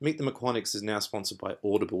Meet the meQuanics is now sponsored by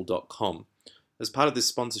Audible.com. As part of this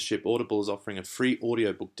sponsorship, Audible is offering a free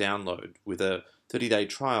audiobook download with a 30-day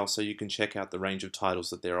trial so you can check out the range of titles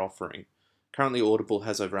that they're offering. Currently, Audible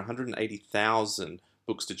has over 180,000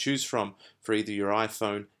 books to choose from for either your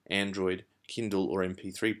iPhone, Android, Kindle, or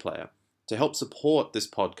MP3 player. To help support this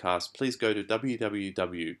podcast, please go to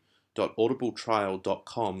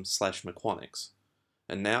www.audibletrial.com/meQuanics.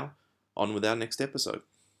 And now, on with our next episode.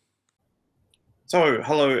 So,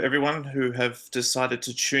 hello everyone who have decided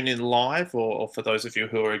to tune in live, or for those of you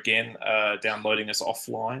who are again downloading us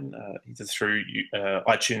offline, either through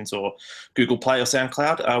iTunes or Google Play or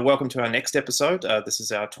SoundCloud. Welcome to our next episode. This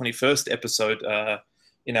is our 21st episode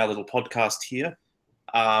in our little podcast here.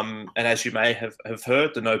 And as you may have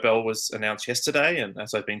heard, the Nobel was announced yesterday, and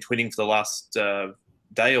as I've been tweeting for the last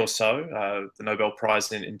day or so, the Nobel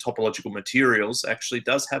Prize in topological materials actually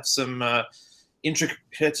does have some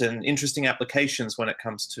intricate and interesting applications when it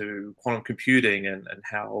comes to quantum computing and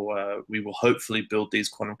how we will hopefully build these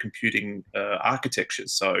quantum computing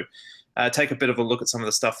architectures. So take a bit of a look at some of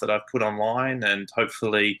the stuff that I've put online, and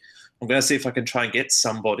hopefully I'm going to see if I can try and get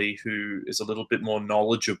somebody who is a little bit more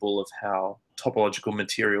knowledgeable of how topological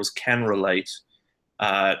materials can relate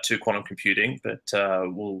to quantum computing, but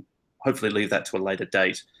we'll hopefully leave that to a later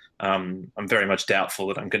date. I'm very much doubtful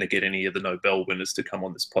that I'm going to get any of the Nobel winners to come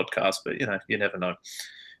on this podcast, but you never know.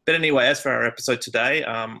 But anyway, as for our episode today,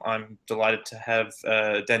 I'm delighted to have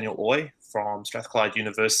Daniel Oy from Strathclyde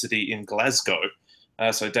University in Glasgow.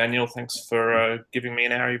 So Daniel, thanks for giving me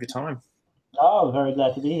an hour of your time. Oh, very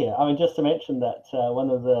glad to be here. I mean, just to mention that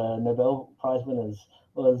one of the Nobel Prize winners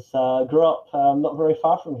grew up not very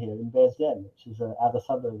far from here in Bearsden, which is another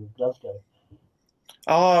suburb of Glasgow.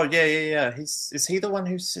 Oh, yeah. Is he the one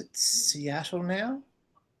who's at Seattle now?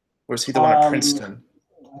 Or is he the one at Princeton?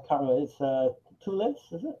 I can't remember. It's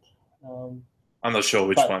Toulouse, is it? I'm not sure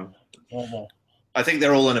which one. Yeah. I think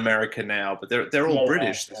they're all in America now, but they're all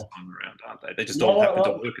British this time around, aren't they? They just all happen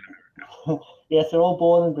to work in America. Yes, they're all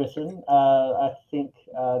born in Britain. I think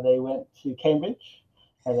they went to Cambridge,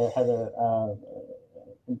 had a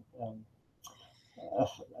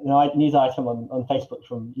news item on Facebook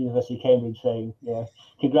from University of Cambridge saying,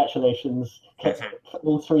 congratulations,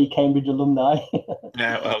 all three Cambridge alumni.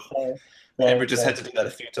 Yeah, well, Cambridge has had to do that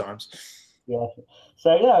a few times. Yeah,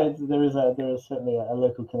 so there is certainly a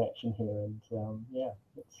local connection here, and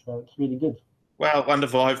it's really good. Well,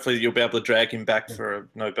 wonderful. Hopefully you'll be able to drag him back for a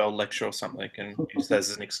Nobel lecture or something, and use that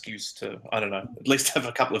as an excuse to, I don't know, at least have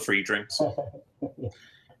a couple of free drinks. Yeah.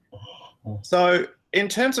 So in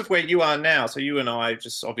terms of where you are now, so you and I,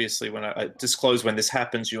 just obviously when I disclose when this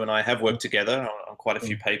happens, you and I have worked together on quite a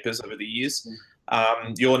few papers over the years.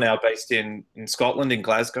 You're now based in Scotland, in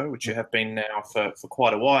Glasgow, which you have been now for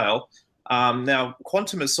quite a while. Now,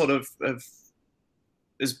 quantum has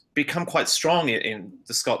has become quite strong in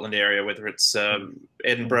the Scotland area, whether it's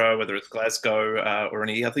Edinburgh, whether it's Glasgow, or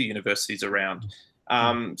any other universities around.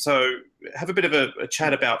 So have a bit of a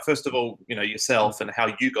chat about, first of all, yourself and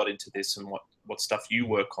how you got into this and what stuff you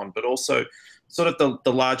work on, but also sort of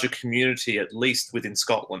the larger community, at least within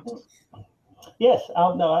Scotland. Yes,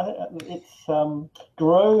 it's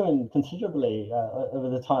grown considerably over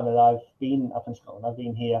the time that I've been up in Scotland. I've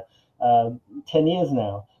been here 10 years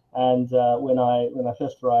now. And when I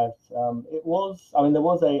first arrived, there was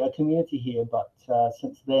a community here, but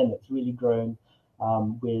since then it's really grown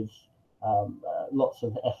with lots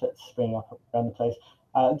of efforts springing up around the place.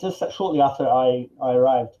 Just shortly after I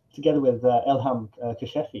arrived, together with Elham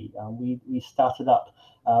Kashefi, we started up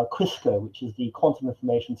QuISCO, which is the Quantum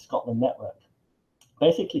Information Scotland Network,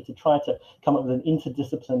 basically to try to come up with an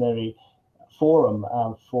interdisciplinary forum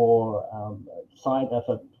for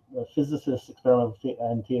physicists, experimental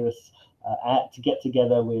and theorists to get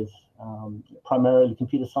together with primarily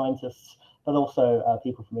computer scientists, but also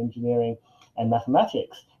people from engineering and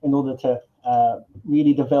mathematics, in order to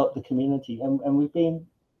really develop the community. And we've been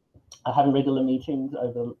having regular meetings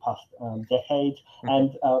over the past decade,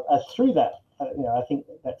 and through that, I think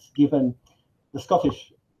that's given the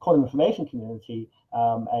Scottish quantum information community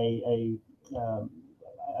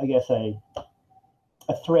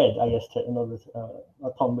a thread, in order to,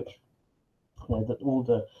 upon which that all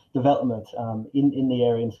the development in the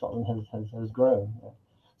area in Scotland has grown.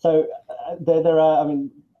 So there are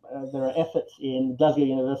efforts in Glasgow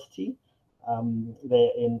University, there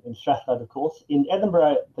in Strathclyde, of course. In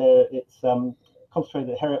Edinburgh, it's concentrated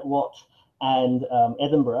at Heriot-Watt and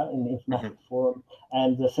Edinburgh in the Informatics Forum,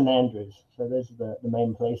 and St Andrews. So those are the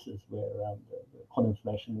main places where the quantum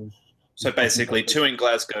information is. So basically, two in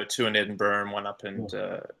Glasgow, two in Edinburgh, and one up in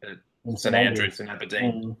St Andrews in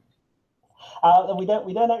Aberdeen. We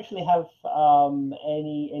don't actually have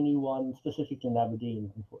anyone specifically in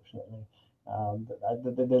Aberdeen, unfortunately.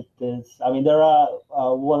 There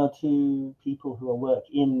are one or two people who work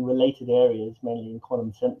in related areas, mainly in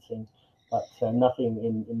quantum sensing, but nothing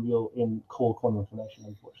in core quantum information,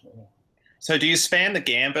 unfortunately. So do you span the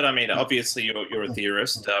gambit? I mean, obviously you're a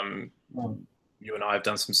theorist. Mm. You and I have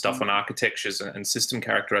done some stuff on architectures and system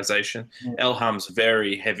characterization. Mm. Elham's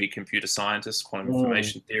very heavy computer scientist, quantum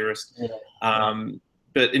information theorist. Yeah.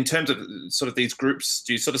 But in terms of sort of these groups,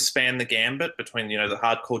 do you sort of span the gambit between, you know, the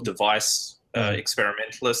hardcore device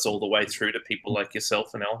experimentalists all the way through to people like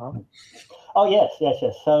yourself and Elham? Oh, yes.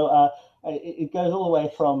 So it goes all the way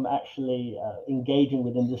from actually engaging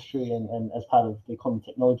with industry and as part of the Quantum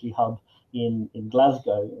Technology Hub in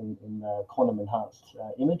Glasgow in quantum enhanced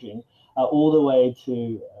imaging, all the way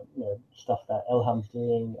to stuff that Elham's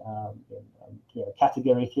doing in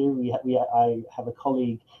category theory. I have a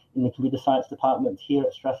colleague in the computer science department here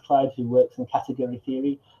at Strathclyde who works in category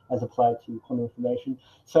theory as applied to quantum information.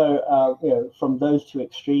 So from those two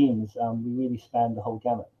extremes, we really span the whole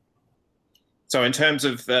gamut. So in terms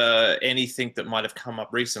of anything that might have come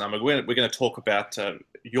up recent, I mean, we're going to talk about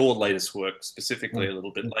your latest work specifically a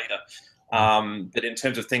little bit later. But in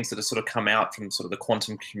terms of things that have sort of come out from sort of the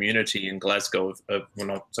quantum community in Glasgow, well,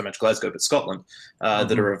 not so much Glasgow, but Scotland,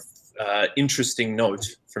 that are of interesting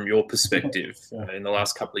note from your perspective in the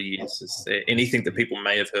last couple of years, is there anything that people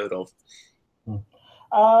may have heard of?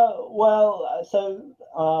 So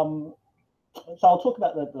I'll talk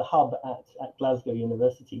about the hub at Glasgow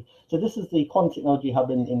University. So this is the Quantum Technology Hub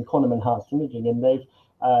in quantum enhanced imaging, and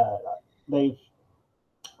they've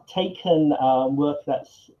taken work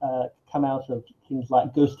that's come out of things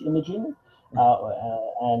like ghost imaging,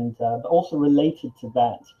 but also related to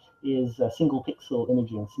that is single pixel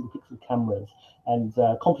imaging, single pixel cameras, and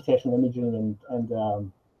computational imaging, and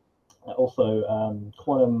also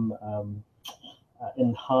quantum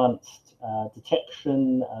enhanced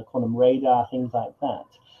detection, quantum radar, things like that.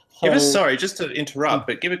 So, sorry, just to interrupt,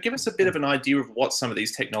 but give us a bit of an idea of what some of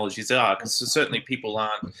these technologies are, because certainly people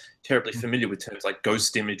aren't terribly familiar with terms like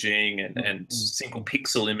ghost imaging and single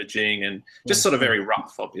pixel imaging, and just sort of very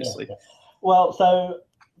rough, obviously. Well, so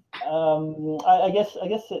I guess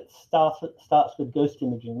it starts with ghost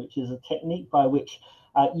imaging, which is a technique by which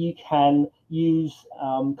you can use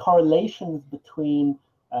correlations between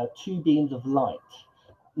two beams of light.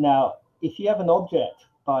 Now, if you have an object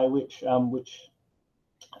by which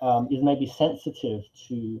is maybe sensitive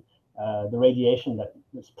to the radiation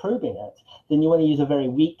that's probing it, then you want to use a very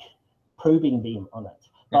weak probing beam on it.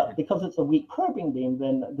 But because it's a weak probing beam,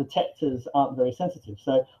 then detectors aren't very sensitive.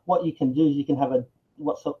 So what you can do is you can have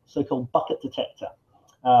what's so-called bucket detector,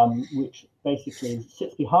 which basically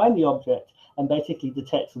sits behind the object and basically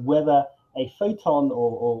detects whether a photon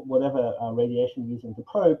or whatever radiation you're using to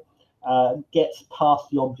probe gets past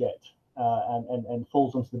the object and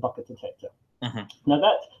falls onto the bucket detector. Now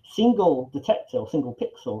that single detector or single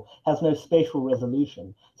pixel has no spatial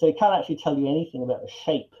resolution, so it can't actually tell you anything about the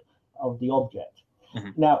shape of the object.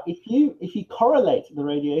 Now, if you correlate the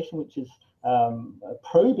radiation which is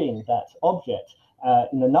probing that object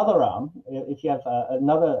in another arm, if you have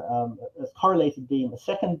another correlated beam, a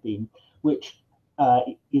second beam, which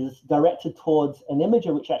is directed towards an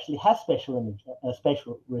imager which actually has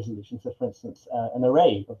spatial resolution, so for instance, an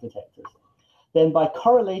array of detectors, then by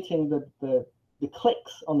correlating the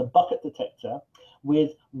clicks on the bucket detector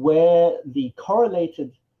with where the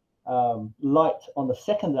correlated light on the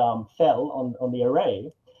second arm fell on the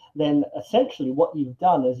array, then essentially what you've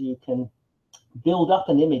done is you can build up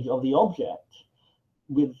an image of the object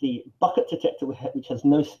with the bucket detector, which has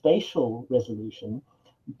no spatial resolution,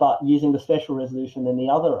 but using the spatial resolution in the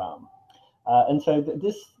other arm. And so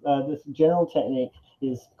this general technique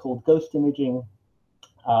is called ghost imaging.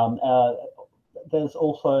 There's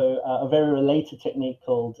also a very related technique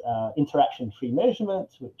called interaction-free measurement,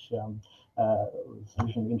 which was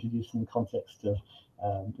originally introduced in the context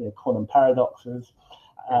of quantum paradoxes.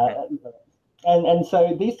 And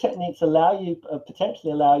so these techniques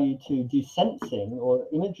potentially allow you to do sensing or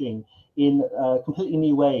imaging in completely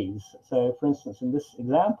new ways. So for instance, in this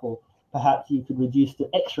example, perhaps you could reduce the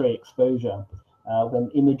X-ray exposure when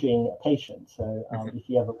imaging a patient. So if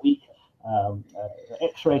you have a weak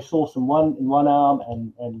X-ray source in one arm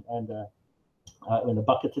and a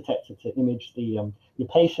bucket detector to image the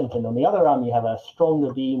patient, and on the other arm you have a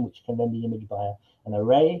stronger beam which can then be imaged by an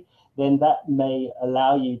array, then that may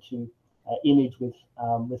allow you to image with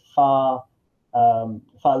far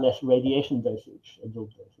less radiation dosage,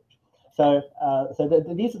 absorbed dosage. So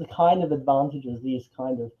these are the kind of advantages these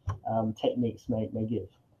kind of techniques may give.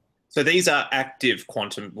 So these are active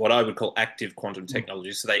quantum, what I would call active quantum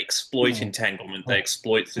technologies. So they exploit entanglement, they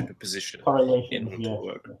exploit superposition in Correlations, order to yes.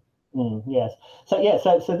 work. Yes. So yeah.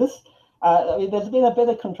 So this. I mean, there's been a bit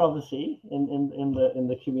of controversy in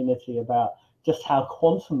the community about just how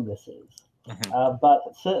quantum this is, but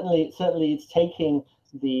certainly it's taking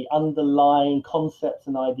the underlying concepts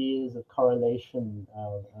and ideas of correlation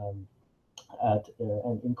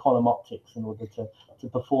in quantum optics in order to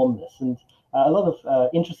perform this, and a lot of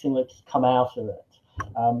interesting work's come out of it.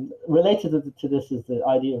 Related to this is the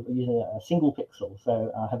idea of using a single pixel,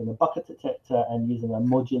 so having a bucket detector and using a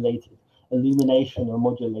modulated illumination or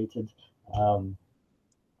modulated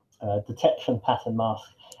detection pattern mask,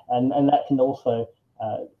 and that can also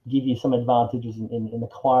give you some advantages in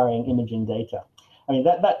acquiring imaging data. I mean,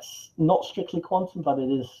 that's not strictly quantum, but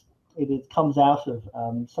it comes out of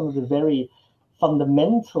some of the very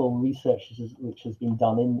fundamental research which has been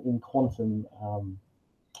done in quantum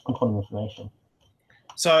information.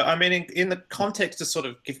 So, I mean, in the context to sort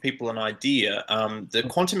of give people an idea, the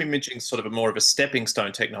quantum imaging is sort of more of a stepping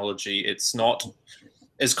stone technology. It's not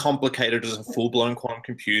as complicated as a full-blown quantum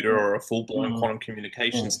computer or a full-blown quantum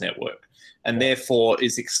communications network, and therefore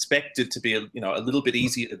is expected to be a little bit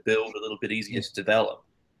easier to build, a little bit easier to develop.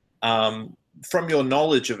 From your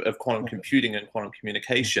knowledge of quantum computing and quantum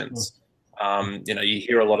communications, you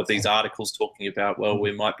hear a lot of these articles talking about, well,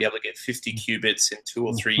 we might be able to get 50 qubits in 2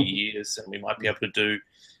 or 3 years, and we might be able to do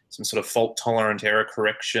some sort of fault-tolerant error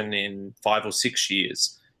correction in 5 or 6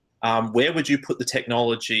 years. Where would you put the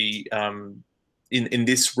technology in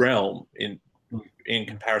this realm in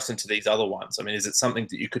comparison to these other ones? I mean, is it something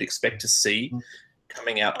that you could expect to see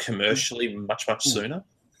coming out commercially much sooner?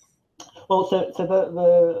 Well, so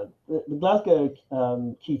the Glasgow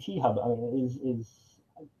QT Hub, I mean, is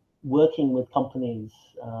working with companies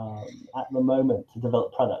at the moment to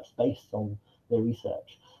develop products based on their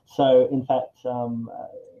research. So, in fact,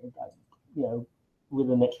 within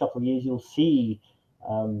the next couple of years, you'll see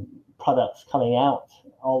products coming out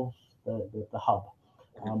of the hub.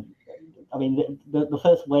 I mean, the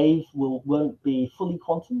first wave won't be fully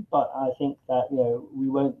quantum, but I think that we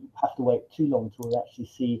won't have to wait too long till we actually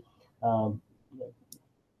see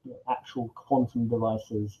actual quantum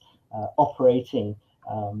devices operating,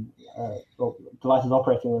 devices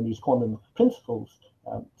operating on these quantum principles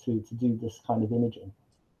to do this kind of imaging.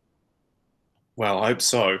 Well, I hope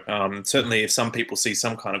so. Certainly, if some people see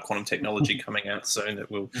some kind of quantum technology coming out soon, that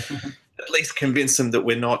will at least convince them that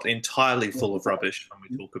we're not entirely full of rubbish when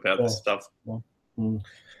we talk about this stuff.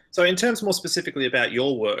 So in terms more specifically about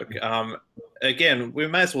your work, again, we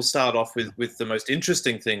may as well start off with the most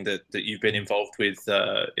interesting thing that you've been involved with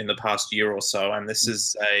in the past year or so, and this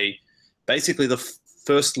is basically the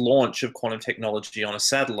first launch of quantum technology on a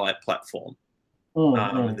satellite platform.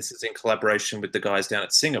 And this is in collaboration with the guys down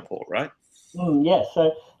at Singapore, right? Yes,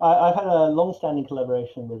 so I've had a long-standing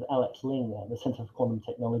collaboration with Alex Ling at the Centre for Quantum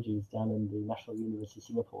Technologies down in the National University of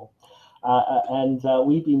Singapore. And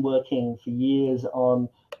we've been working for years on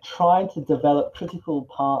trying to develop critical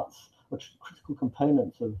parts or critical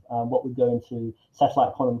components of what would go into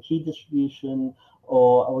satellite quantum key distribution,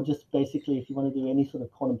 or just basically if you want to do any sort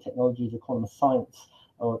of quantum technologies or quantum science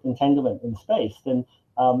or entanglement in space, then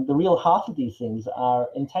the real heart of these things are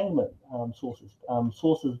entanglement sources.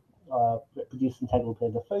 Sources produce entangled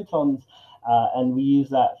pairs of photons, and we use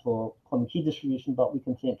that for quantum key distribution, but we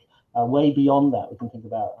can think way beyond that. We can think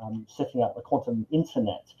about setting up a quantum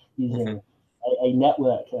internet using a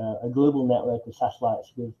network, a global network of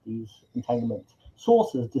satellites with these entanglement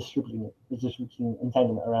sources distributing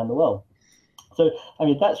entanglement around the world. So, I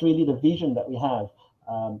mean, that's really the vision that we have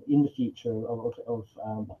in the future of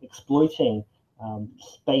exploiting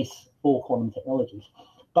space for quantum technologies.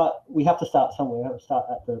 But we have to start somewhere. We have to start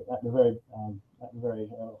at the very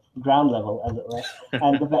ground level, as it were,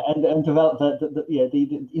 and develop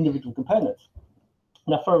the individual components.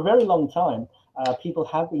 Now, for a very long time, people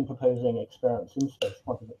have been proposing experiments in space,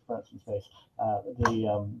 quantum experiments in space.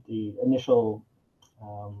 The initial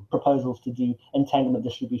proposals to do entanglement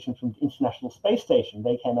distribution from the International Space Station,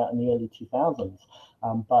 they came out in the early 2000s,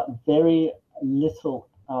 but very little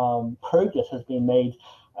progress has been made.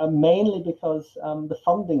 Mainly because the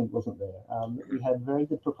funding wasn't there. We had very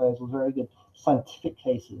good proposals, very good scientific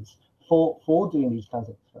cases for doing these kinds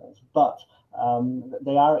of experiments, but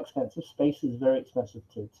they are expensive. Space is very expensive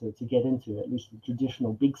to get into, at least the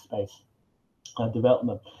traditional big space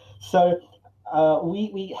development. So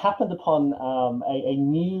we happened upon a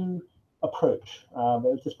new approach. It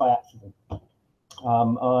was just by accident.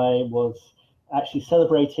 I was actually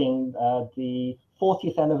celebrating the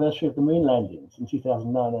 40th anniversary of the moon landings in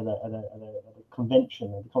 2009 at a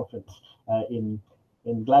convention, at a conference in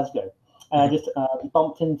in Glasgow. And I just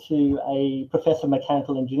bumped into a professor of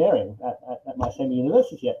mechanical engineering at my same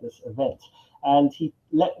university at this event. And he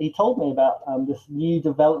told me about this new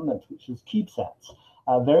development, which is CubeSats,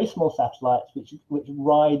 very small satellites which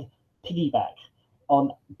ride piggyback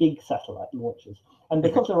on big satellite launches. And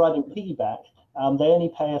because they're riding piggyback, they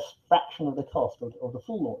only pay a fraction of the cost of the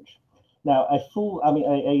full launch. Now,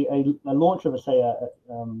 a launch of, say, a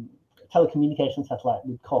telecommunication satellite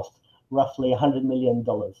would cost roughly $100 million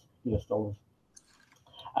US dollars.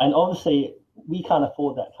 And obviously, we can't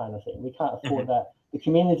afford that kind of thing. We can't afford that. The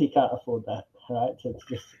community can't afford that, right? So it's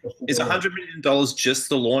just is $100 million just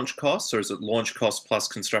the launch cost, or is it launch cost plus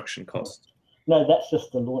construction cost? No, that's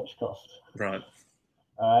just the launch cost. Right.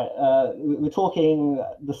 All right. We're talking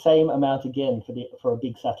the same amount again for a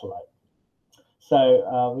big satellite.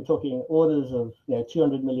 So we're talking orders of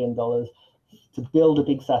 $200 million to build a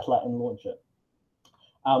big satellite and launch it.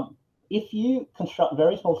 If you construct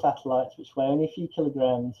very small satellites, which weigh only a few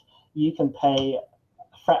kilograms, you can pay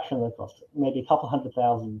a fraction of the cost, maybe a couple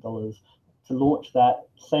 $100,000 to launch that,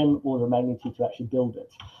 same order of magnitude to actually build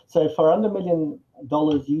it. So for under $1 million,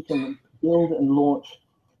 you can build and launch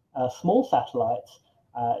small satellites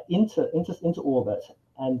into orbit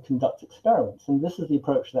and conduct experiments. And this is the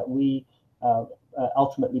approach that we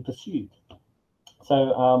ultimately pursued.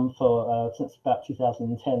 So since about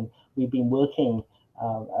 2010, we've been working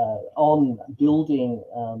on building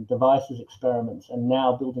devices, experiments, and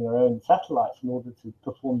now building our own satellites in order to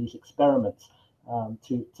perform these experiments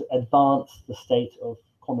to advance the state of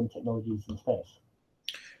common technologies in space.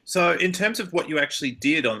 So in terms of what you actually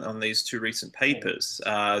did on these two recent papers,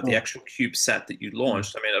 the actual CubeSat that you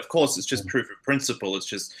launched, I mean, of course, it's just proof of principle. It's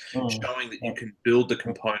just showing that you can build the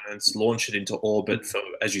components, launch it into orbit for,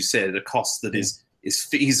 as you said, a cost that is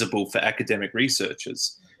feasible for academic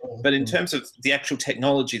researchers. But in terms of the actual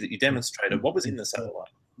technology that you demonstrated, what was in the satellite?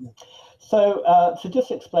 So to just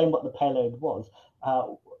explain what the payload was,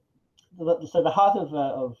 so the heart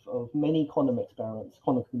of many quantum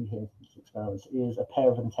communications experiments, is a pair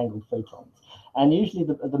of entangled photons. And usually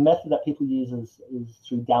the method that people use is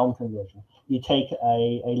through down conversion. You take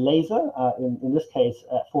a laser, in this case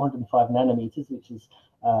at 405 nanometers, which is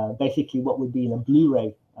basically what would be in a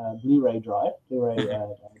Blu-ray drive, Blu-ray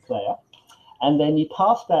player. And then you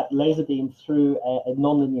pass that laser beam through a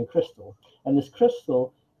nonlinear crystal. And this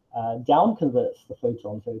crystal down converts the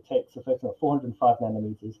photon. So it takes a photon at 405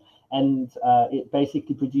 nanometers, and it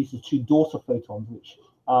basically produces two daughter photons, which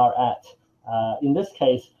are at, in this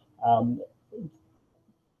case,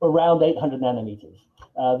 around 800 nanometers.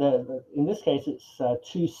 In this case, it's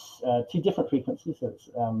two different frequencies, so it's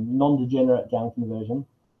non-degenerate down conversion,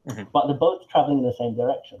 but they're both traveling in the same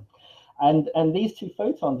direction. And these two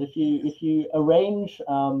photons, if you arrange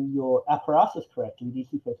your apparatus correctly, these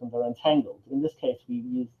two photons are entangled. In this case, we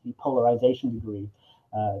use the polarization degree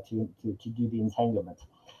to do the entanglement.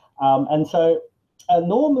 And so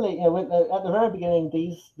normally, at the very beginning,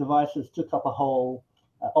 these devices took up a whole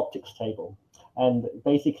optics table. And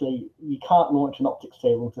basically, you can't launch an optics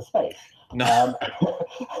table into space. No.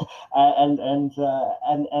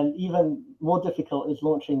 And even more difficult is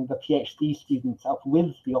launching the PhD students up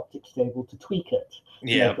with the optics table to tweak it, to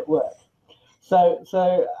make it work. So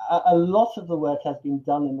a lot of the work has been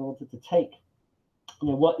done in order to take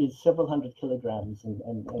what is several hundred kilograms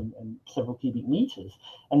and several cubic meters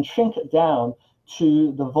and shrink it down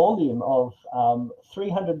to the volume of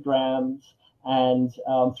 300 grams and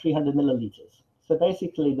 300 milliliters. So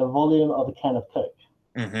basically the volume of a can of Coke.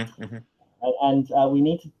 And we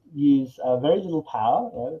need to use very little power,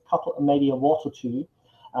 a couple, maybe a watt or two,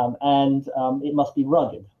 and it must be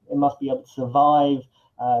rugged. It must be able to survive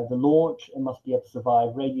the launch. It must be able to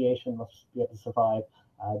survive radiation. It must be able to survive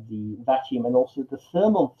the vacuum and also the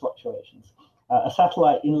thermal fluctuations. A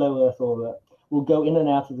satellite in low Earth orbit will go in and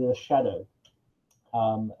out of the shadow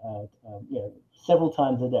several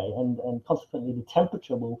times a day, and consequently the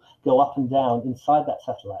temperature will go up and down inside that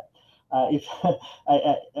satellite. If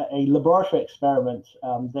a laboratory experiment,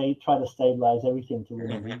 they try to stabilize everything to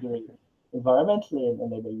within a degree environmentally,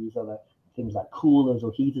 and they may use other things like coolers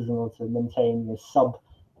or heaters in order to maintain sub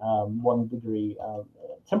 1 degree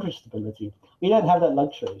temperature stability. We don't have that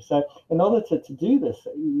luxury. So in order to do this,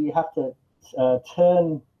 you have to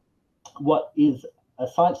turn what is a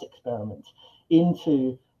science experiment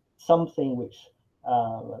into something which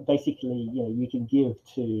basically you can give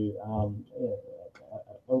to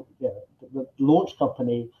the launch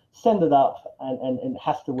company, send it up, and it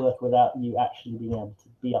has to work without you actually being able to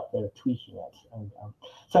be up there tweaking it. And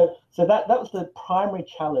so that was the primary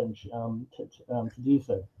challenge to do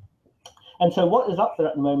so. And so what is up there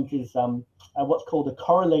at the moment is what's called a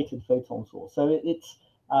correlated photon source. So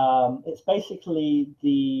it's basically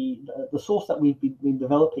the source that we've been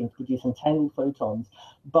developing to produce entangled photons,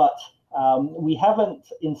 but we haven't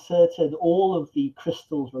inserted all of the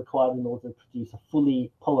crystals required in order to produce a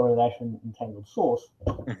fully polarization entangled source.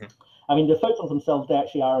 Mm-hmm. I mean, the photons themselves, they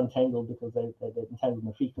actually are entangled because they're entangled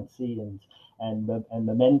in frequency and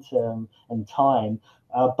momentum and time.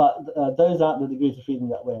 But those aren't the degrees of freedom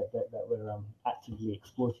that we're actively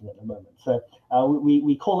exploiting at the moment. So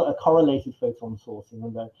we call it a correlated photon source,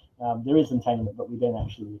 even though there is entanglement, but we don't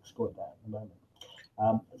actually exploit that at the moment.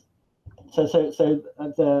 So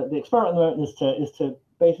the experiment at the moment is to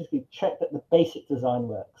basically check that the basic design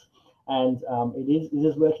works, and it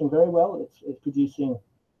is working very well. It's producing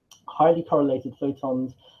highly correlated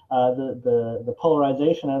photons. The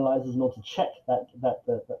polarization analyzers, in order to check that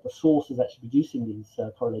the source is actually producing these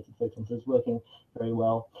correlated photons, is working very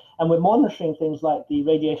well. And we're monitoring things like the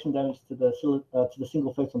radiation damage to the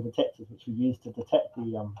single photon detectors, which we use to detect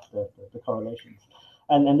the correlations.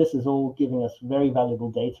 And this is all giving us very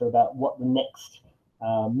valuable data about what the next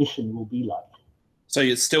mission will be like. So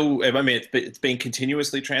it's still, I mean, it's been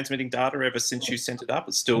continuously transmitting data ever since you sent it up.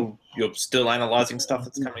 You're still analyzing stuff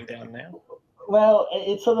that's coming down now. Well,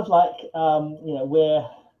 it's sort of like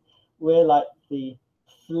we're like the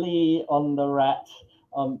flea on the rat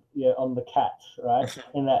on the cat, right?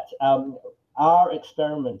 In that our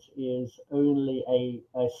experiment is only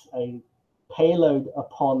a payload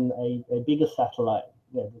upon a bigger satellite,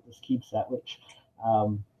 this CubeSat, which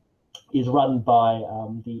is run by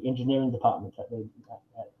the engineering department at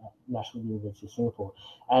National University of Singapore,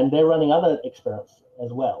 and they're running other experiments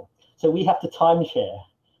as well. So we have to timeshare.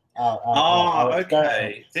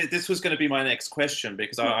 Okay. This was going to be my next question,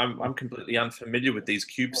 because I'm completely unfamiliar with these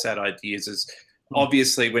CubeSat ideas.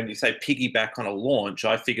 Obviously, when you say piggyback on a launch,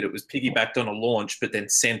 I figured it was piggybacked on a launch, but then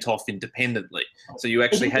sent off independently. So you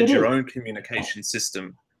actually had your own communication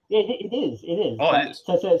system. Yeah, it is. Oh, it is.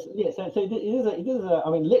 So it is. I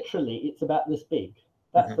mean, literally, it's about this big.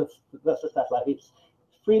 That's the satellite. It's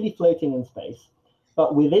freely floating in space.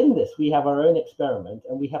 But within this, we have our own experiment,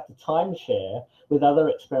 and we have to timeshare with other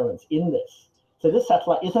experiments in this. So this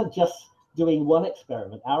satellite isn't just doing one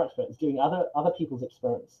experiment. Our experiment is doing other people's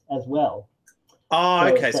experiments as well. Oh,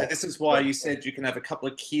 okay. So this is why you said you can have a couple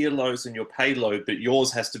of kilos in your payload, but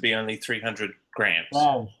yours has to be only 300 grams.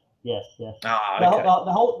 Yes. Ah, okay.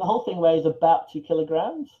 The whole thing weighs about 2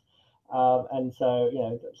 kilograms. And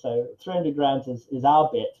so, so 300 grams is our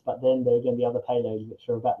bit, but then there are going to be other payloads which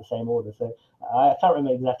are about the same order. So I can't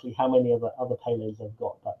remember exactly how many other payloads they've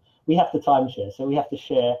got, but we have to timeshare. So we have to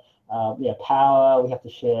share power, we have to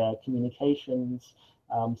share communications.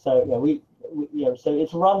 So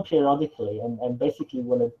it's run periodically, and basically we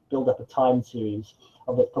want to build up a time series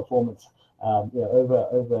of its performance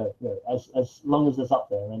over as long as it's up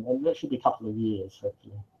there, and that should be a couple of years,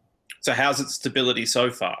 hopefully. So how's its stability so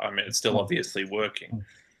far? I mean, it's still obviously working.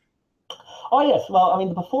 Oh, yes. Well, I mean,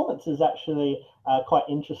 the performance is actually quite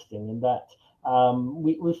interesting in that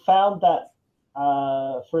we found that,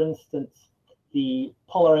 for instance, the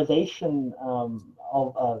polarization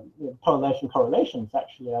polarization correlations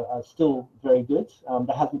actually are still very good.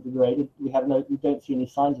 That hasn't degraded. We don't see any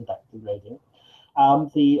signs of that degrading.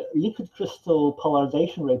 The liquid crystal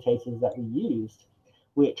polarization rotators that we used,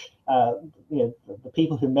 which the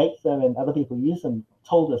people who make them and other people use them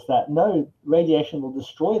told us that no, radiation will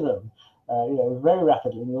destroy them very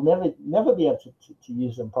rapidly, and you'll never be able to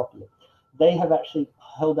use them properly. They have actually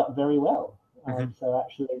held up very well. So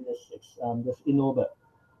actually this in-orbit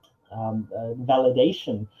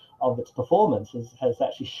validation of its performance has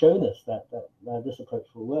actually shown us that this approach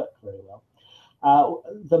will work very well.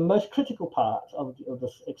 The most critical part of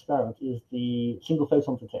this experiment is the single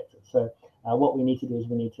photon detector. So what we need to do is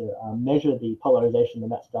we need to measure the polarization,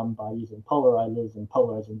 and that's done by using polarizers and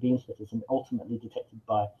polarizing beam splitters, and ultimately detected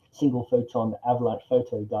by single photon avalanche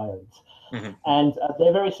photodiodes. And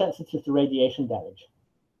they're very sensitive to radiation damage.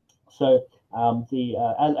 So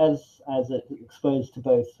as it's exposed to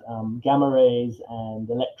both gamma rays and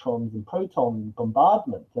electrons and proton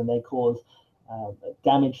bombardment, then they cause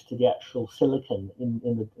damage to the actual silicon in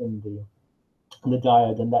the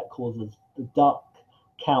diode, and that causes the dark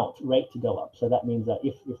count rate to go up. So that means that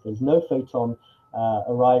if there's no photon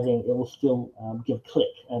arriving, it will still give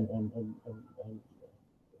click and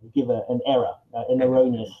give an error, an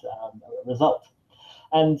erroneous result.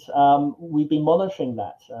 And we've been monitoring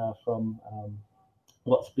that from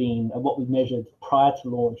what we've measured prior to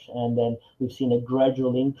launch, and then we've seen a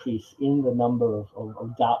gradual increase in the number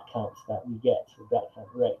of dark counts that we get, the dark count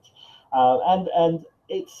rate. And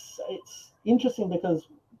it's interesting because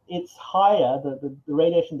it's higher. The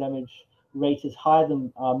radiation damage rate is higher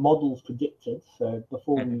than our models predicted. So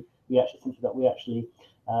before we actually think that, we actually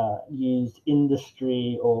used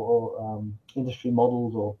industry or industry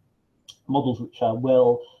models, or models which are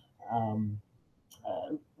well,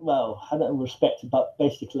 I don't know, respected, but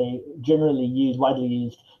basically generally used, widely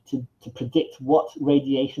used to predict what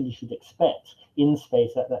radiation you should expect in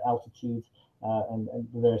space at that altitude and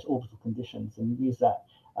the various orbital conditions, and use that.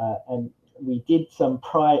 And we did some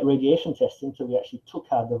prior radiation testing, so we actually took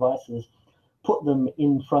our devices, put them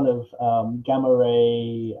in front of gamma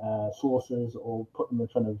ray sources, or put them in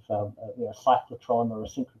front of a cyclotron or a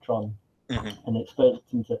synchrotron, and exposed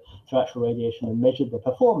them to actual radiation, and measured the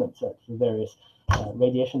performance at the various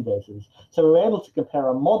radiation doses. So we were able to compare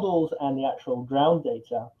our models and the actual ground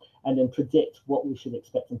data, and then predict what we should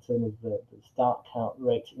expect in terms of the start count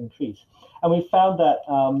rate increase. And we found that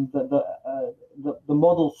the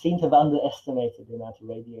models seem to have underestimated the amount of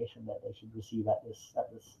radiation that they should receive at this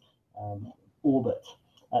orbit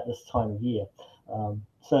at this time of year.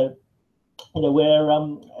 So, where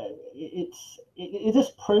it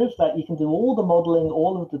just proves that you can do all the modeling,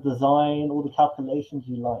 all of the design, all the calculations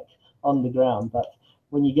you like on the ground, but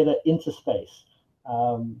when you get it into space,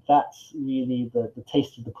 that's really the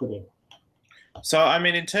taste of the pudding. So, I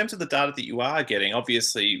mean, in terms of the data that you are getting,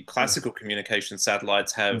 obviously, classical communication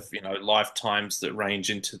satellites have lifetimes that range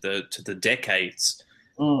into the decades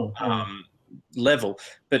level.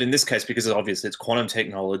 But in this case, because obviously it's quantum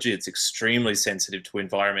technology, it's extremely sensitive to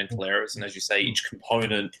environmental errors, and as you say, each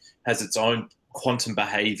component has its own quantum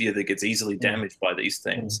behavior that gets easily damaged by these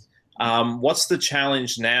things. What's the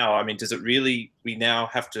challenge now? I mean, does it really? We now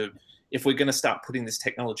have to, if we're going to start putting this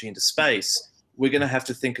technology into space, we're going to have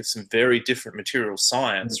to think of some very different material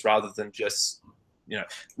science rather than just,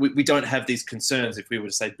 we don't have these concerns if we were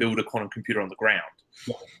to say build a quantum computer on the ground.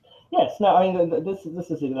 Yes, no, I mean, this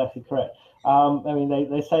is exactly correct. I mean,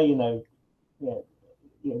 they say,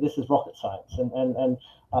 this is rocket science, and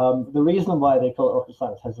the reason why they call it rocket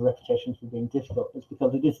science has a reputation for being difficult is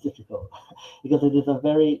because it is difficult, because it is a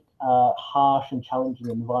very harsh and challenging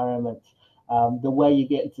environment. The way you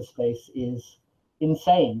get into space is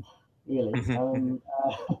insane, really,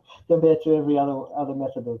 compared to every other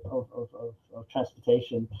method of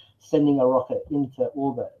transportation. Sending a rocket into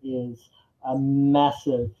orbit is a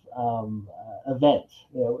massive event.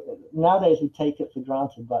 Nowadays we take it for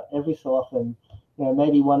granted, but every so often,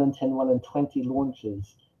 maybe 1 in 10, 1 in 20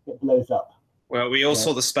 launches, it blows up. Well, we all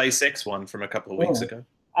saw the SpaceX one from a couple of weeks ago.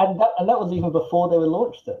 And that was even before they were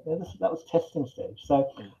launched it. That was testing stage. So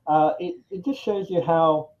it just shows you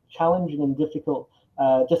how challenging and difficult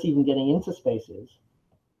just even getting into space is.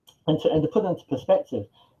 And to put it into perspective,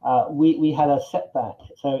 we had a setback.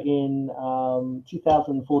 So in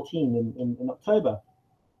 2014, in October,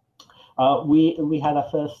 we had our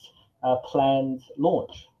first planned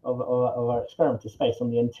launch of our experiment to space on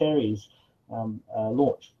the Antares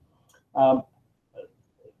launch.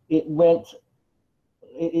 It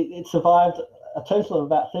survived a total of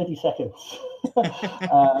about 30 seconds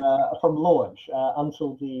from launch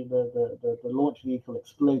until the launch vehicle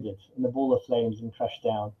exploded in a ball of flames and crashed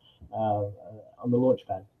down on the launch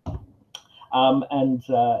pad. And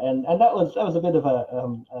that was a bit of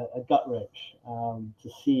a gut wrench to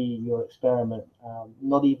see your experiment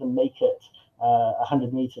not even make it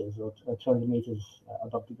 100 meters or 200 meters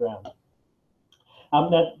above the ground.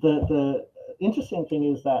 Now, the interesting thing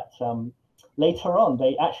is that later on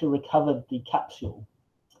they actually recovered the capsule,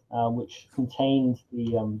 which contained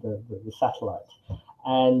the satellite,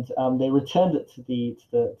 and they returned it to the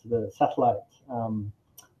satellite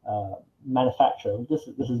manufacturer. This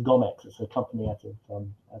is Gomex. It's a company out of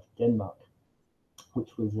Denmark,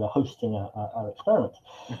 which was hosting our experiment.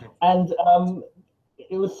 And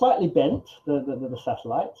it was slightly bent, the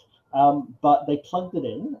satellite, but they plugged it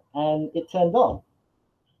in and it turned on.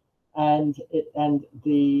 And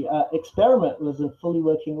the experiment was in fully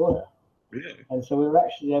working order. Really? And so we were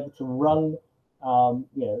actually able to run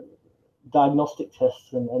diagnostic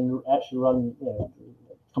tests and actually run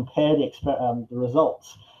compare the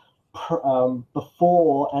results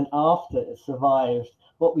before and after it survived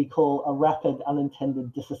what we call a rapid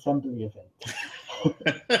unintended disassembly event.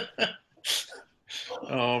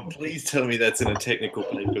 Oh, please tell me that's in a technical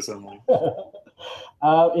paper somewhere.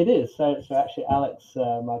 It is. So actually, Alex,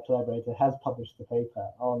 my collaborator, has published a paper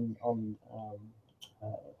on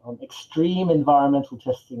extreme environmental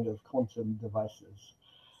testing of quantum devices,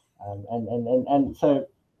 and so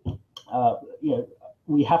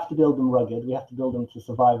we have to build them rugged. We have to build them to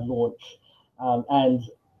survive launch, but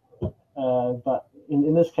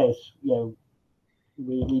in this case,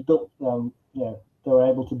 we built them. They were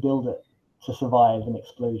able to build it to survive an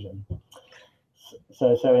explosion. So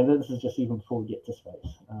this is just even before we get to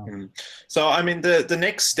space. So, I mean, the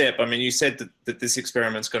next step, I mean, you said that this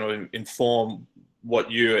experiment's going to inform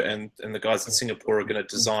what you and the guys in Singapore are going to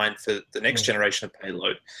design for the next generation of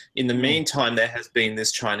payload. In the meantime, there has been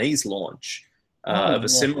this Chinese launch of a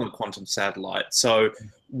similar quantum satellite. So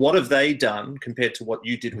what have they done compared to what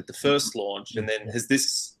you did with the first launch? And then has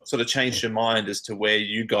this sort of changed your mind as to where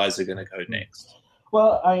you guys are going to go next?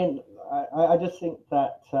 Well, I just think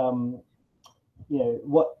that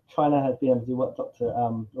what China has been able to do, what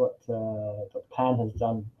Dr. Pan has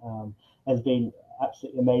done, has been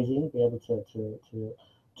absolutely amazing. Be able to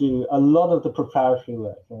do a lot of the preparatory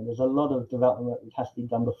work. There's a lot of development work that has to be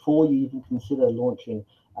done before you even consider launching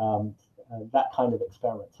that kind of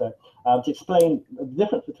experiment. So to explain the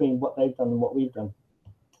difference between what they've done and what we've done,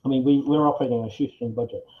 I mean, we're operating on a shoestring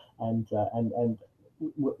budget, and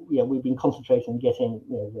we've been concentrating on getting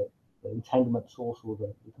the entanglement source or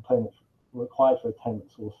the components required for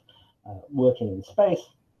entanglement source working in space.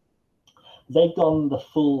 They've gone the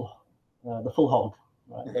full hog,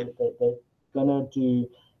 right? They're going to do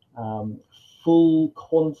full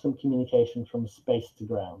quantum communication from space to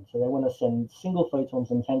ground. So they want to send single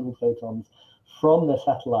photons, entangled photons from their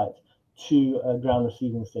satellite to ground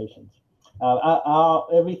receiving stations.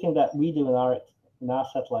 Everything that we do in our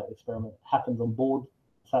satellite experiment happens on board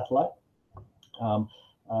satellite,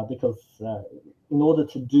 because in order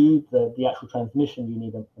to do the actual transmission, you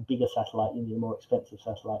need a bigger satellite, you need a more expensive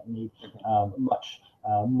satellite, you need much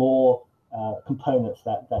more components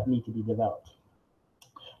that need to be developed.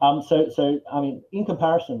 So I mean, in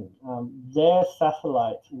comparison, their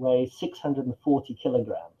satellite weighs 640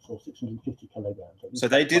 kilograms or 650 kilograms. So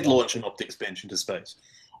they did launch an optics bench into space.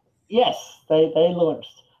 Yes, they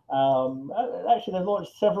launched. Actually, they've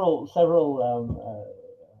launched several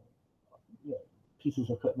pieces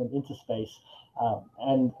of equipment into space,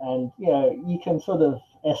 and you can sort of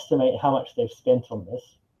estimate how much they've spent on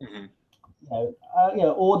this.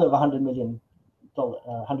 Order of $100 million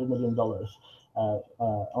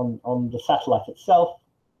on the satellite itself,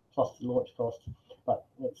 plus the launch cost, but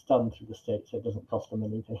it's done through the state, so it doesn't cost them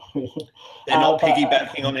anything really. They're not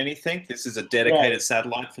piggybacking on anything. This is a dedicated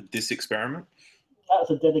satellite for this experiment.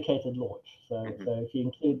 That's a dedicated launch. So if you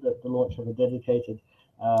include the launch of a dedicated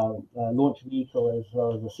launch vehicle as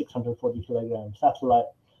well as a 640 kilogram satellite,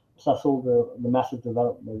 plus all the massive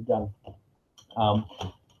development they've done.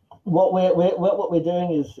 What we're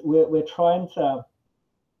doing is we're trying to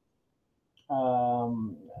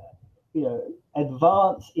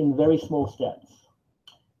advance in very small steps,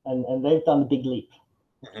 and they've done the big leap.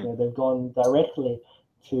 They've gone directly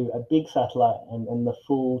to a big satellite and the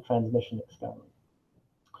full transmission experiment.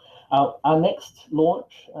 Our next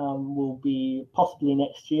launch will be possibly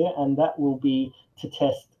next year, and that will be to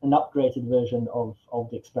test an upgraded version of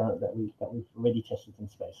the experiment that we've already tested in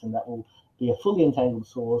space, and that will be a fully entangled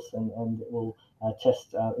source, and it will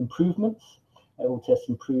test improvements. It will test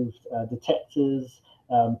improved detectors,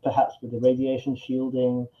 perhaps with the radiation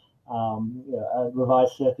shielding,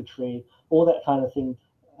 revised circuitry, all that kind of thing.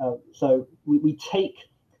 So we take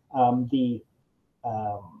the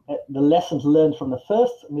lessons learned from the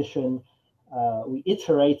first mission, we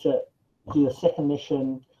iterate it, do a second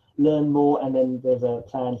mission, learn more, and then there's a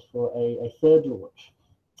plan for a third launch,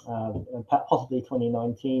 possibly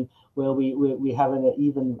 2019, where we have an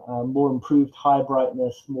even more improved, high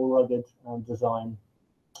brightness, more rugged design.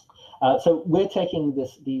 So we're taking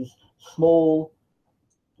these small,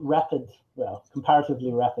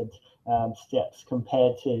 comparatively rapid steps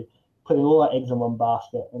compared to putting all our eggs in one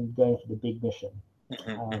basket and going for the big mission.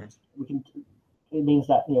 It means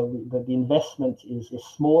that the investment is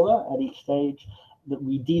smaller at each stage, that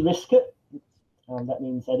we de-risk it. That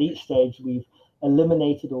means at each stage we've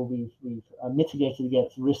eliminated or we've mitigated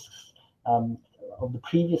against risks of the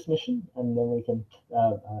previous mission, and then we can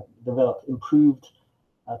develop improved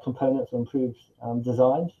components, improved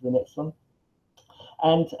designs for the next one.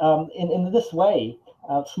 And in this way,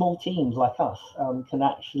 small teams like us can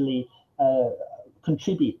actually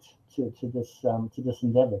contribute to this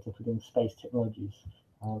endeavor to putting space technologies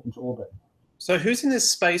into orbit. So who's in this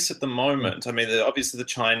space at the moment? I mean, obviously the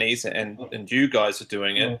Chinese and you guys are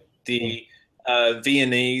doing it. The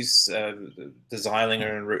Viennese, the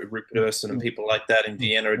Zeilinger and Rupert Urson and people like that in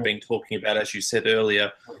Vienna had been talking about, as you said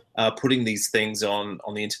earlier, putting these things on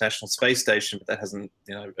the International Space Station, but that hasn't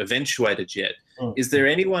eventuated yet. Is there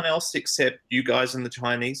anyone else except you guys and the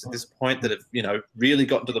Chinese at this point that have really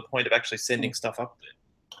gotten to the point of actually sending stuff up there?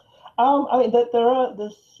 I mean, there's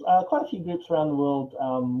quite a few groups around the world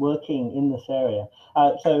working in this area.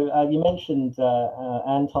 So you mentioned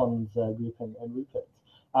Anton's group and Rupert.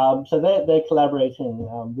 So they're collaborating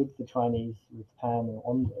with the Chinese, with Japan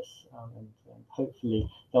on this, and hopefully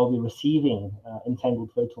they'll be receiving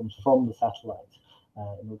entangled photons from the satellite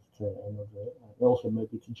also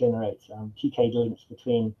maybe to generate QK links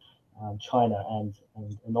between China and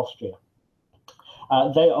Austria.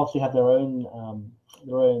 They obviously have their own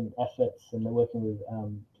efforts, and they're working with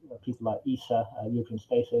people like ESA, European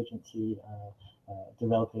Space Agency,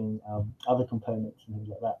 developing other components and things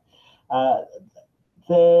like that.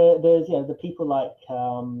 There's the people like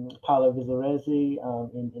Paolo Vizaresi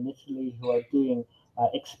in Italy who are doing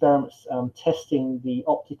experiments testing the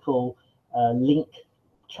optical link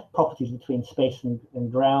properties between space and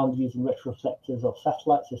ground using retroreflectors of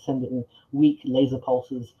satellites. They're sending weak laser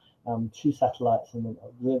pulses to satellites and then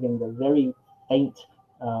observing the very faint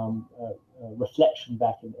reflection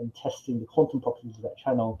back and testing the quantum properties of that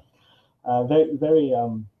channel. Very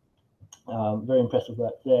impressive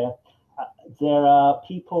work there. There are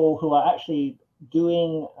people who are actually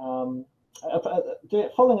doing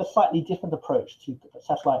following a slightly different approach to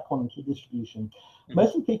satellite quantum key distribution. Mm-hmm.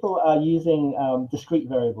 Most of the people are using discrete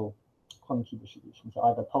variable quantum key distribution, so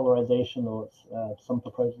either polarization or some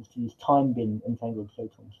proposals to use time bin entangled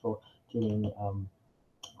photons for doing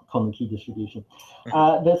quantum key distribution.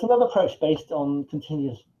 Mm-hmm. There's another approach based on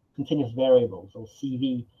continuous variables, or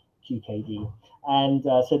CVQKD. And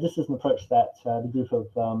so this is an approach that the group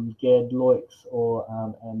of Gerd Loix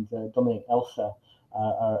and Dominic Elsa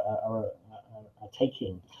are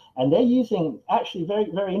taking. And they're using, actually very,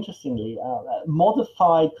 very interestingly,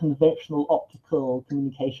 modified conventional optical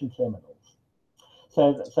communication terminals.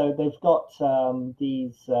 So they've got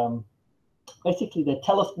these, basically they're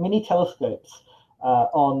mini telescopes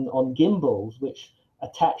on gimbals, which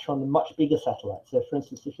attach on a much bigger satellite. So for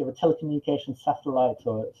instance, if you have a telecommunications satellite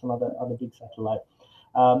or some other big satellite,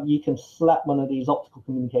 you can slap one of these optical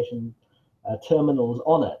communication terminals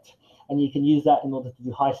on it, and you can use that in order to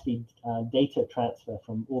do high-speed data transfer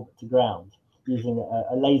from orbit to ground using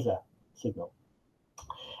a laser signal.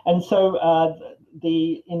 And so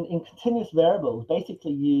in continuous variables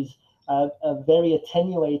basically use a very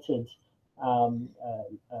attenuated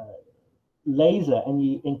laser, and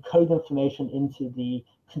you encode information into the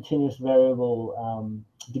continuous variable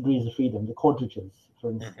degrees of freedom, the quadratures, for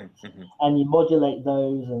instance, and you modulate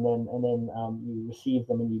those, and then you receive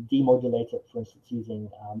them, and you demodulate it, for instance, using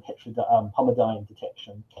homodyne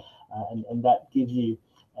detection, and that gives you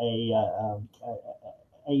a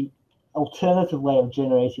alternative way of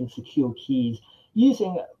generating secure keys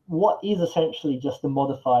using what is essentially just a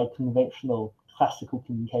modified conventional classical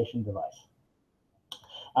communication device.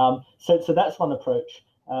 So that's one approach.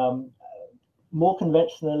 More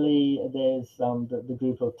conventionally, there's the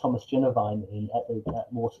group of Thomas Genevine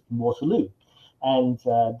at Waterloo, and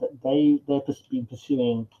they've been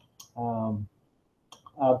pursuing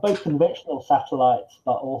both conventional satellites,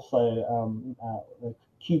 but also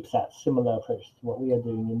CubeSats, similar approach to what we are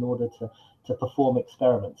doing in order to perform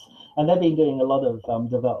experiments. And they've been doing a lot of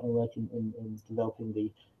development work in developing the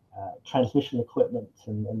transmission equipment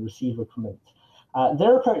and receiver equipment.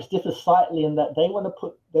 Their approach differs slightly in that they want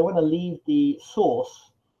to leave the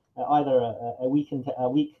source, either a weak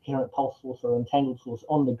coherent pulse source or entangled source,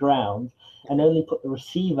 on the ground, and only put the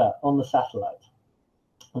receiver on the satellite.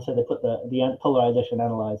 And so they put the polarization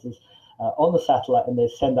analyzers on the satellite, and they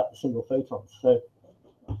send up the single photons. So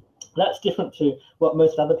that's different to what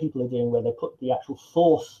most other people are doing, where they put the actual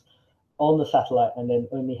source on the satellite and then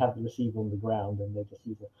only have the receiver on the ground, and they just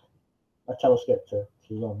use a telescope to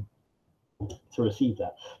receive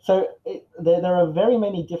that. So there are very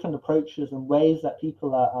many different approaches and ways that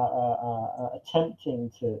people are attempting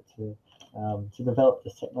to develop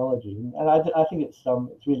this technology, and I think it's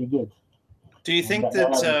really good. Do you think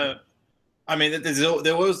that? I mean,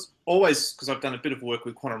 there was always, because I've done a bit of work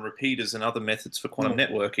with quantum repeaters and other methods for quantum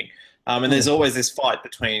networking, and there's always this fight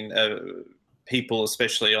between people,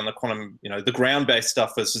 especially on the quantum, the ground-based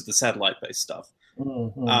stuff versus the satellite-based stuff.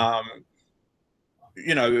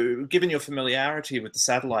 Given your familiarity with the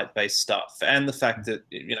satellite-based stuff and the fact that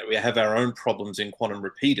we have our own problems in quantum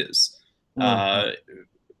repeaters,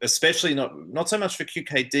 especially not so much for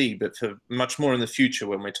QKD, but for much more in the future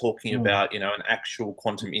when we're talking about an actual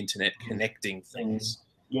quantum internet connecting things.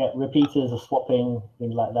 Yeah, repeaters are swapping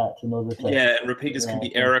things like that in order to. Yeah, and repeaters can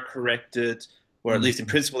be error corrected, or at least in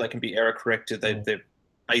principle they can be error corrected. They're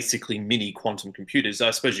basically mini quantum computers.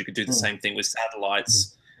 I suppose you could do the same thing with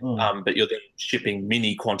satellites. But you're then shipping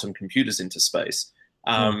mini quantum computers into space.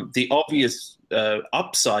 The obvious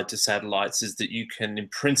upside to satellites is that you can, in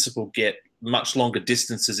principle, get much longer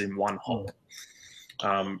distances in one hop.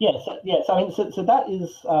 Yes. I mean, so that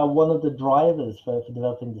is one of the drivers for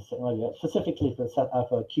developing this technology, specifically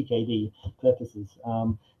for QKD purposes.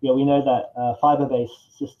 We know that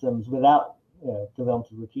fiber-based systems without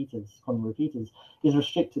development of repeaters, quantum repeaters, is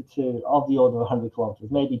restricted to of the order of 100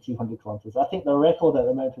 kilometers, maybe 200 kilometers. I think the record at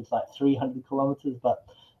the moment is like 300 kilometers, but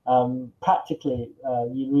practically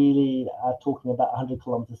you really are talking about 100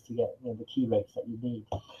 kilometers to get the key rates that you need.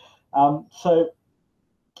 So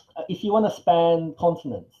if you want to span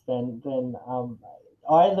continents, then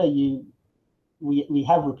either we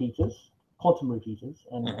have repeaters, quantum repeaters,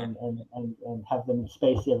 and have them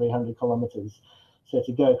spaced every 100 kilometers. So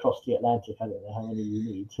to go across the Atlantic, I don't know how many you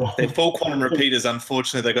need. They're full quantum repeaters.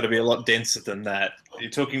 Unfortunately, they've got to be a lot denser than that. You're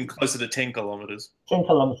talking closer to 10 kilometers. 10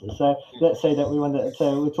 kilometers. So let's say that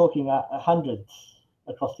so we're talking hundreds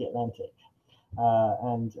across the Atlantic.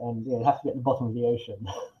 And you have to get to the bottom of the ocean.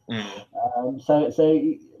 So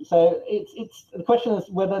it's the question is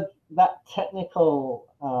whether that technical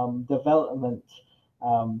development,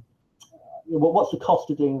 what's the cost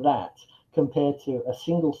of doing that compared to a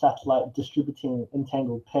single satellite distributing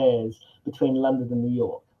entangled pairs between London and New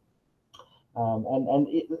York.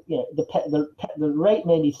 The rate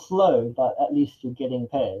may be slow, but at least you're getting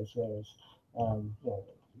pairs, whereas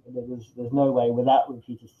there's no way without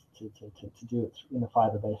repeaters to do it in a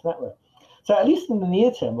fiber-based network. So at least in the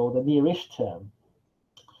near term or the nearish term,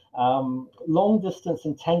 long-distance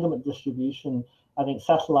entanglement distribution, I think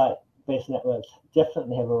satellite-based networks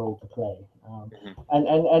definitely have a role to play.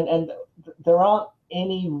 And there aren't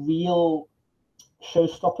any real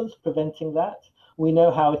showstoppers preventing that. We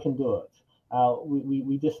know how we can do it.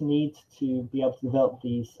 We just need to be able to develop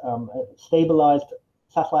these stabilized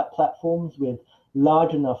satellite platforms with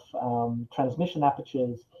large enough transmission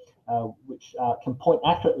apertures which can point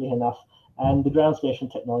accurately enough, and the ground station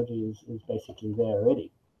technology is basically there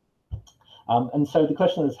already. And so the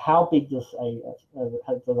question is, how big does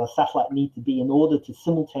a satellite need to be in order to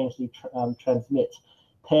simultaneously transmit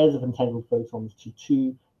pairs of entangled photons to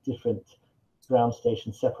two different ground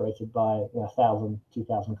stations separated by 1,000,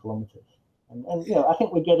 2,000 kilometers? And I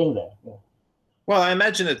think we're getting there. Yeah. Well, I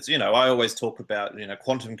imagine it's, I always talk about,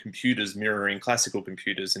 quantum computers mirroring classical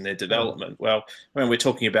computers in their development. Well, when we're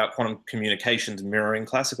talking about quantum communications mirroring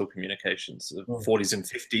classical communications, the 40s and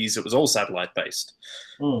 50s, it was all satellite based.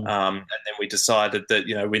 And then we decided that,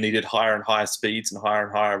 we needed higher and higher speeds and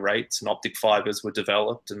higher rates, and optic fibers were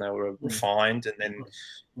developed and they were refined, and then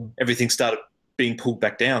everything started being pulled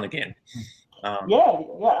back down again. I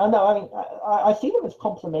know. I mean, I see them as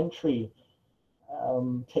complementary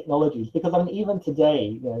technologies, because I mean, even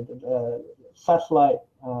today, satellite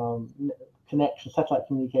connection, satellite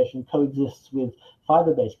communication coexists with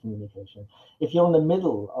fiber-based communication. If you're in the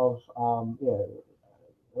middle of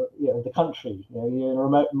the country, you're in a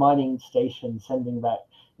remote mining station sending back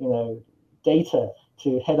data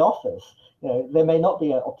to head office, there may not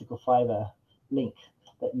be an optical fiber link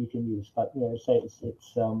that you can use, but say it's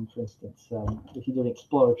for instance, if you do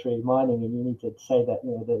exploratory mining and you need to say that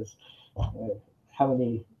there's how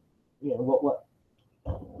many, what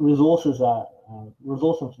resources are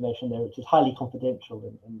resource information there, which is highly confidential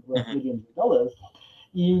and worth millions of dollars,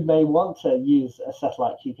 you may want to use a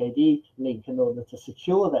satellite QKD link in order to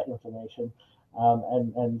secure that information,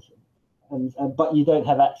 but you don't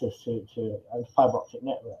have access to a fiber optic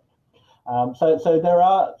network. So there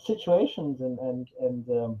are situations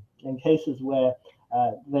and cases where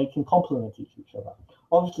they can complement each other.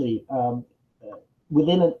 Obviously,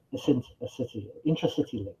 within a city,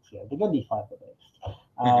 intracity links, they're going to be fiber-based.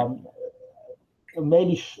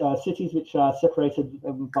 Maybe cities which are separated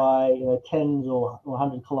by tens or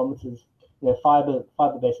 100 kilometers,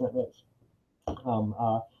 fiber-based networks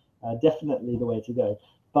are definitely the way to go.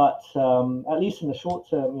 But at least in the short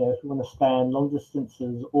term, if we want to span long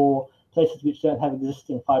distances or places which don't have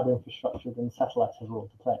existing fiber infrastructure, then satellites have a role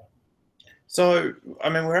to play. So, I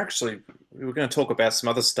mean, we were going to talk about some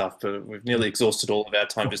other stuff, but we've nearly exhausted all of our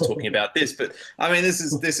time just talking about this. But I mean, this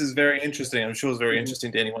is very interesting. I'm sure it's very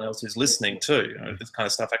interesting to anyone else who's listening too. This kind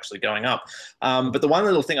of stuff actually going up. But the one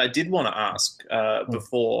little thing I did want to ask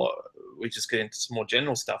before we just get into some more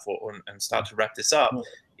general stuff and start to wrap this up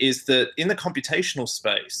is that in the computational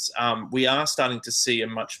space, we are starting to see a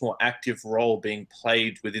much more active role being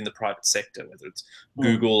played within the private sector, whether it's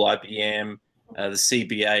Google, IBM. The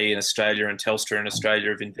CBA in Australia and Telstra in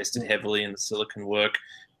Australia have invested heavily in the silicon work.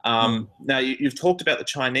 Now, you've talked about the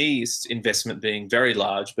Chinese investment being very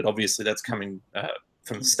large, but obviously that's coming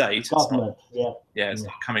from the state. It's not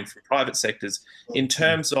coming from private sectors. In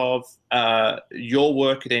terms of your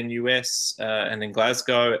work at NUS and in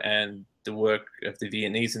Glasgow and the work of the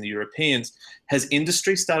Vietnamese and the Europeans. Has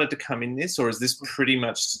industry started to come in this, or is this pretty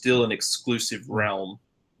much still an exclusive realm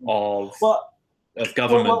of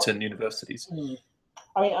government and universities?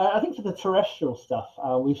 I mean, I think for the terrestrial stuff,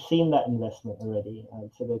 we've seen that investment already.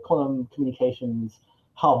 So the Quantum Communications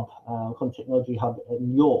Hub, Quantum Technology Hub in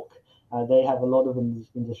New York, they have a lot of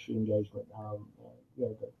industry engagement.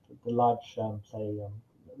 The large, the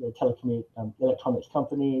electronics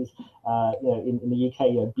companies. In the UK,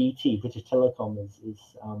 BT, British Telecom, is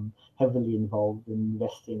heavily involved in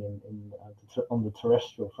investing on the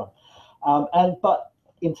terrestrial front. But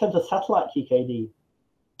in terms of satellite QKD,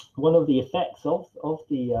 one of the effects of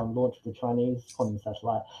the launch of the Chinese quantum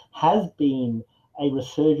satellite has been a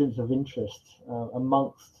resurgence of interest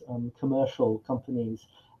amongst commercial companies,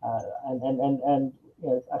 and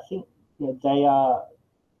I think they are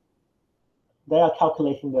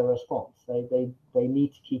calculating their response. They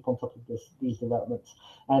need to keep on top of these developments,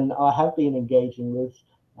 and I have been engaging with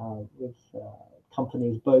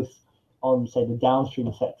companies both on, say, the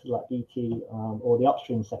downstream sector like BT, or the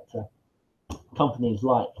upstream sector, companies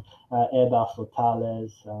like Airbus or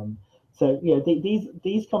Thales. So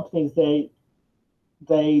these companies,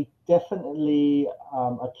 they definitely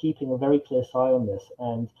are keeping a very close eye on this,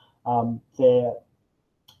 and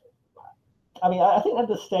I think at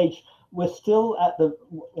this stage we're still at the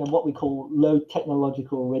what we call low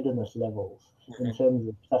technological readiness levels in terms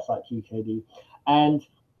of satellite QKD, and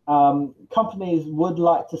companies would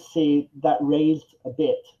like to see that raised a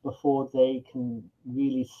bit before they can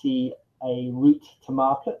really see a route to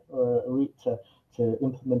market or a route to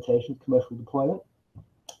implementation, commercial deployment.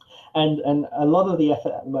 And a lot of the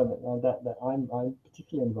effort at the moment that I'm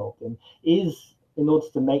particularly involved in is in order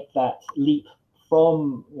to make that leap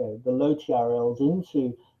from the low TRLs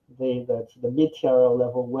into the mid TRL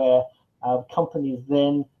level, where companies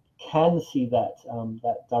then can see that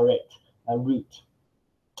direct route.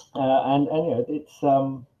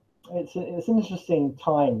 It's an interesting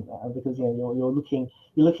time because you're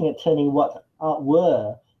looking at turning what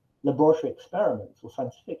were laboratory experiments or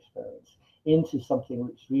scientific experiments into something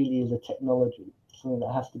which really is a technology, something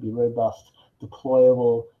that has to be robust,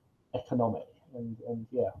 deployable, economic. And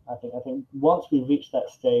I think once we've reached that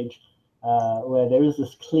stage where there is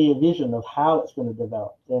this clear vision of how it's going to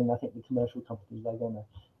develop, then I think the commercial companies are going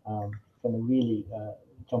to really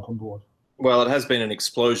jump on board. Well, it has been an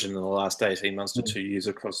explosion in the last 18 months to 2 years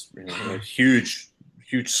across a huge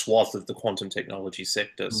swath of the quantum technology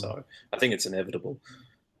sector. So I think it's inevitable.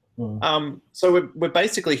 So we're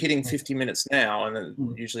basically hitting 50 minutes now, and then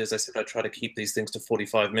usually, as I said, I try to keep these things to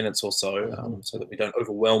 45 minutes or so, so that we don't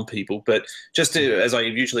overwhelm people. But just as I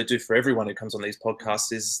usually do for everyone who comes on these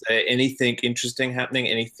podcasts, is there anything interesting happening?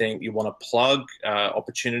 Anything you want to plug?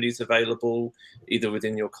 Opportunities available, either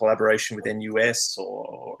within your collaboration with NUS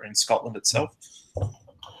or in Scotland itself?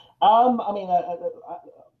 One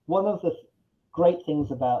of the great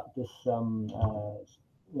things about this,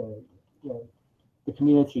 the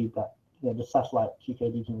community, that the satellite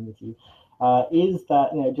QKD community, is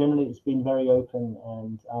that generally it's been very open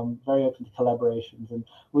and very open to collaborations, and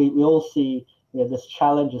we all see this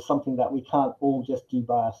challenge as something that we can't all just do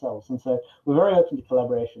by ourselves, and so we're very open to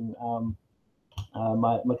collaboration.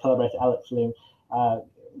 My collaborator Alex Ling,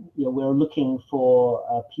 we're looking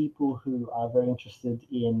for people who are very interested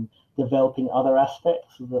in developing other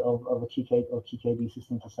aspects of a QKD or QKD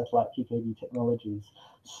system for satellite QKD technologies.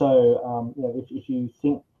 So if you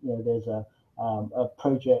think there's a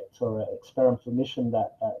project or an experimental mission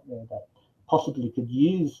that possibly could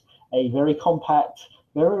use a very compact,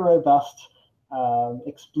 very robust,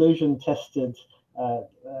 explosion-tested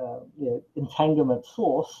entanglement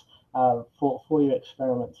source for your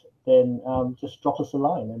experiment, then just drop us a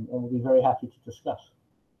line, and we'll be very happy to discuss.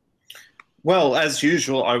 Well, as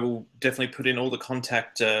usual, I will definitely put in all the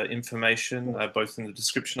contact information, both in the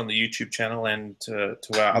description on the YouTube channel and to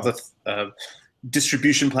our other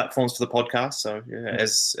distribution platforms for the podcast. So,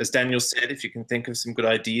 as Daniel said, if you can think of some good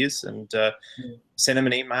ideas, and send them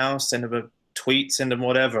an email, send them a tweet, send them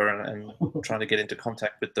whatever, and trying to get into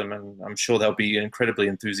contact with them. And I'm sure they'll be incredibly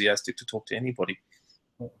enthusiastic to talk to anybody.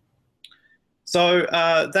 So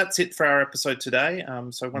that's it for our episode today.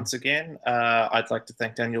 So once again, I'd like to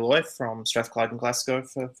thank Daniel Loy from Strathclyde and Glasgow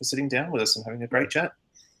for sitting down with us and having a great chat.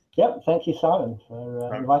 Yep, thank you, Simon,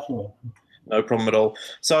 for inviting me. No problem at all.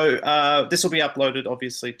 So this will be uploaded,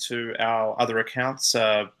 obviously, to our other accounts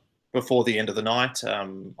before the end of the night.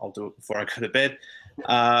 I'll do it before I go to bed.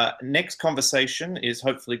 Next conversation is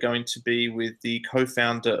hopefully going to be with the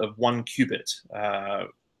co-founder of 1Qubit.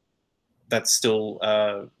 That's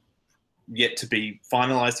still yet to be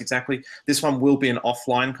finalized exactly. This one will be an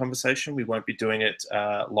offline conversation. We won't be doing it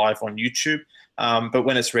live on YouTube, but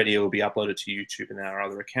when it's ready, it will be uploaded to YouTube and our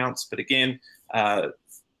other accounts. But again,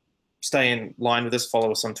 stay in line with us,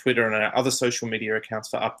 follow us on Twitter and our other social media accounts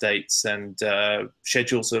for updates and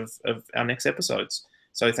schedules of our next episodes.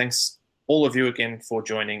 So thanks all of you again for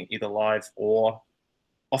joining either live or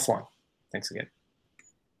offline. Thanks again.